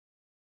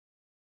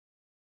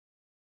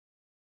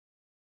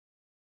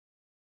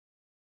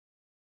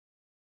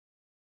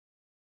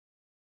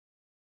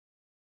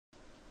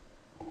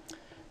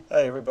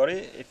Hey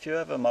everybody, if you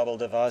have a mobile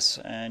device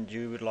and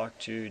you would like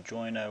to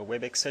join a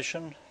WebEx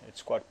session,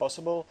 it's quite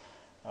possible.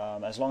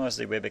 As long as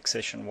the WebEx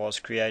session was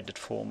created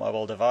for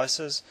mobile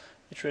devices,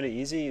 it's really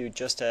easy. You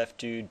just have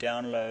to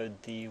download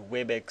the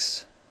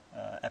WebEx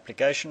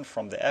application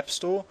from the App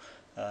Store.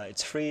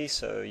 It's free,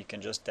 so you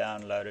can just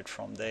download it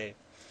from there.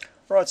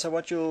 Right, so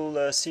what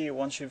you'll see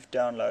once you've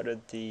downloaded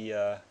the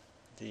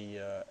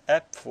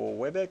app for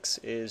WebEx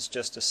is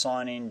just to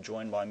sign in,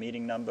 join by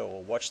meeting number,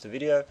 or watch the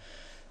video.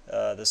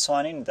 The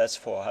sign-in, that's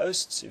for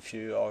hosts. If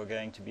you are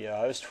going to be a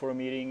host for a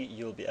meeting,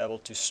 you'll be able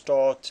to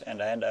start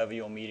and hand over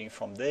your meeting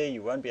from there.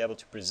 You won't be able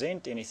to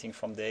present anything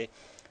from there,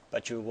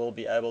 but you will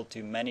be able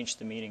to manage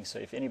the meeting. So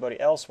if anybody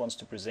else wants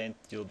to present,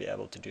 you'll be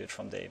able to do it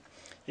from there.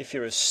 If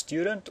you're a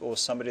student or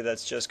somebody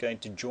that's just going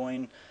to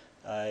join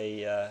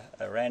a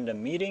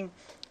random meeting,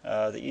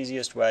 the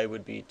easiest way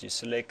would be to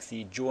select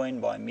the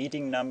join by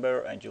meeting number,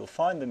 and you'll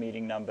find the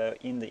meeting number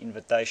in the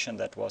invitation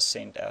that was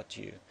sent out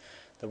to you.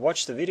 The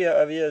watch the video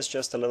over here is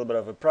just a little bit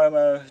of a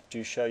promo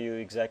to show you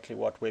exactly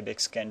what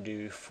WebEx can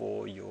do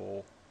for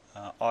your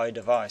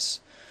iDevice.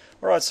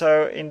 Alright,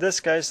 so in this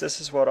case, this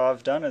is what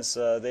I've done. Is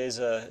there's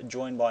a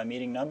join by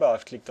meeting number.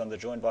 I've clicked on the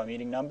join by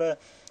meeting number.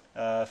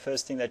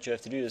 First thing that you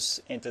have to do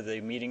is enter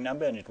the meeting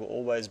number, and it will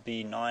always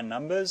be 9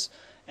 numbers.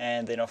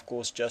 And then of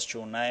course just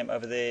your name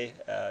over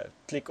there.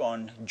 Click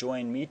on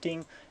join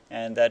meeting,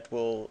 and that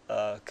will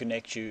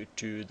connect you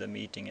to the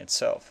meeting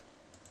itself.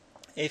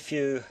 If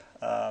you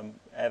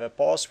have a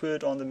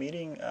password on the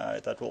meeting,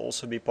 that will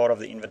also be part of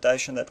the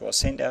invitation that was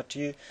sent out to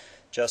you.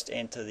 Just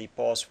enter the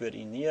password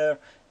in here,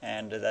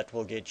 and that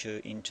will get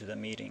you into the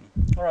meeting.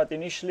 Alright,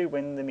 initially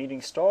when the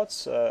meeting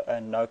starts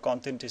and no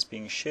content is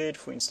being shared,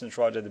 for instance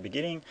right at the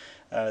beginning,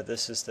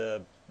 this is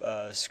the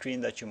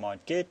screen that you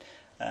might get.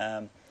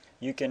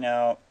 You can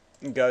now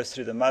go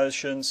through the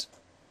motions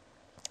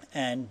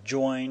and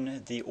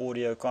join the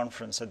audio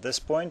conference. At this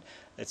point,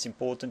 it's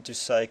important to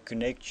say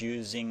connect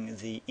using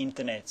the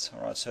internet.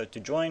 Alright, so to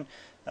join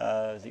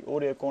the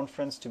audio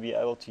conference, to be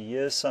able to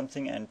hear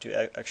something and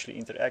to actually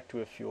interact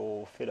with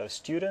your fellow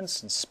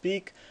students and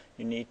speak,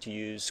 you need to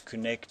use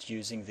connect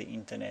using the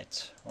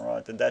internet.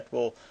 Alright, and that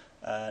will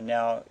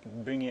now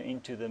bring you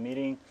into the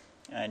meeting,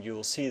 and you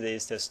will see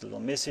there's this little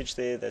message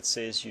there that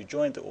says you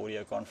joined the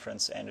audio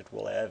conference, and it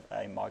will have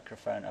a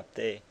microphone up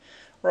there.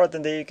 Right,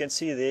 and there you can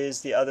see there's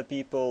the other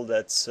people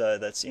that's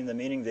in the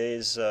meeting.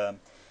 There's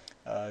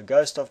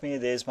ghost of me,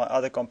 there's my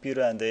other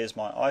computer, and there's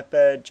my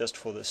iPad. Just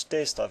for this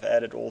test, I've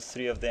added all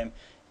 3 of them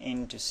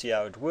in to see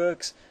how it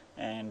works.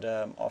 And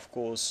of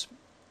course,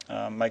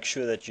 make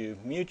sure that you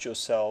mute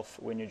yourself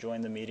when you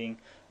join the meeting.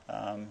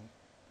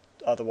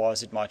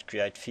 Otherwise, it might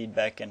create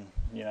feedback, and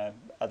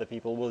other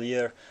people will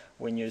hear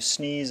when you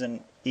sneeze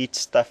and eat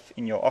stuff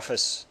in your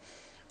office.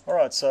 All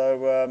right,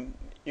 so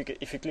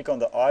if you click on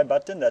the I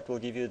button, that will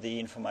give you the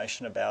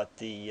information about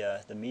the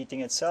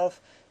meeting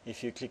itself.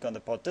 If you click on the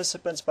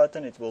participants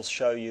button, it will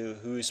show you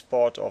who's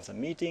part of the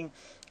meeting,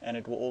 and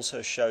it will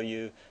also show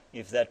you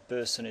if that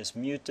person is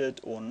muted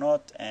or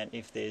not, and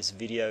if there's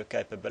video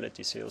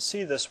capability. So you'll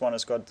see this one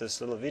has got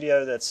this little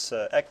video that's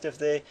active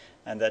there,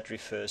 and that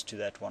refers to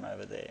that one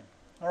over there.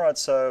 Alright,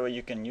 so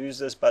you can use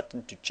this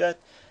button to chat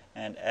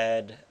and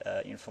add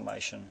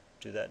information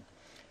to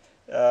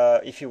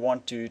that. If you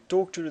want to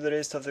talk to the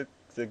rest of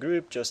the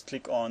group, just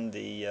click on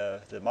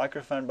the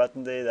microphone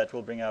button there. That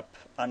will bring up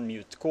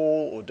unmute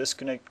call or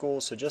disconnect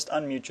call. So just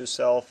unmute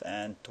yourself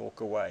and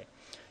talk away.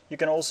 You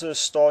can also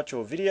start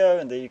your video,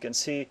 and there you can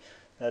see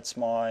that's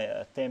my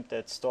attempt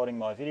at starting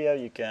my video.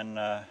 You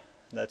can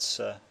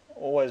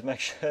always make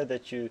sure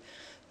that you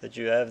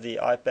have the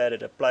iPad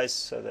at a place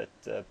so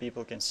that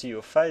people can see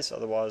your face.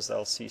 Otherwise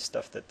they'll see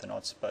stuff that they're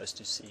not supposed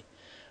to see.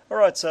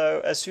 Alright,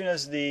 so as soon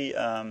as the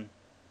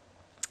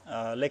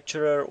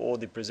lecturer or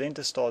the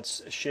presenter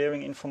starts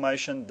sharing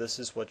information, this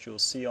is what you'll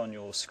see on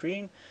your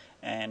screen.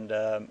 And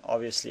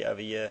obviously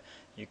over here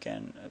you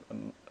can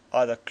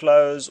either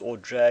close or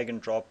drag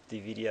and drop the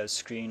video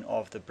screen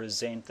of the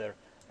presenter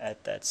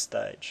at that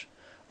stage.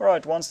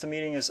 Alright, once the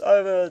meeting is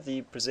over,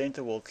 the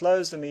presenter will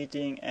close the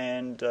meeting,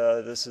 and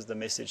this is the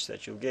message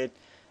that you'll get,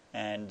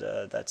 and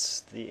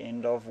that's the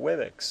end of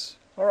WebEx.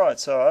 Alright,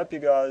 so I hope you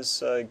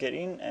guys get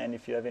in, and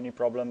if you have any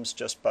problems,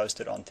 just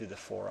post it onto the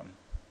forum.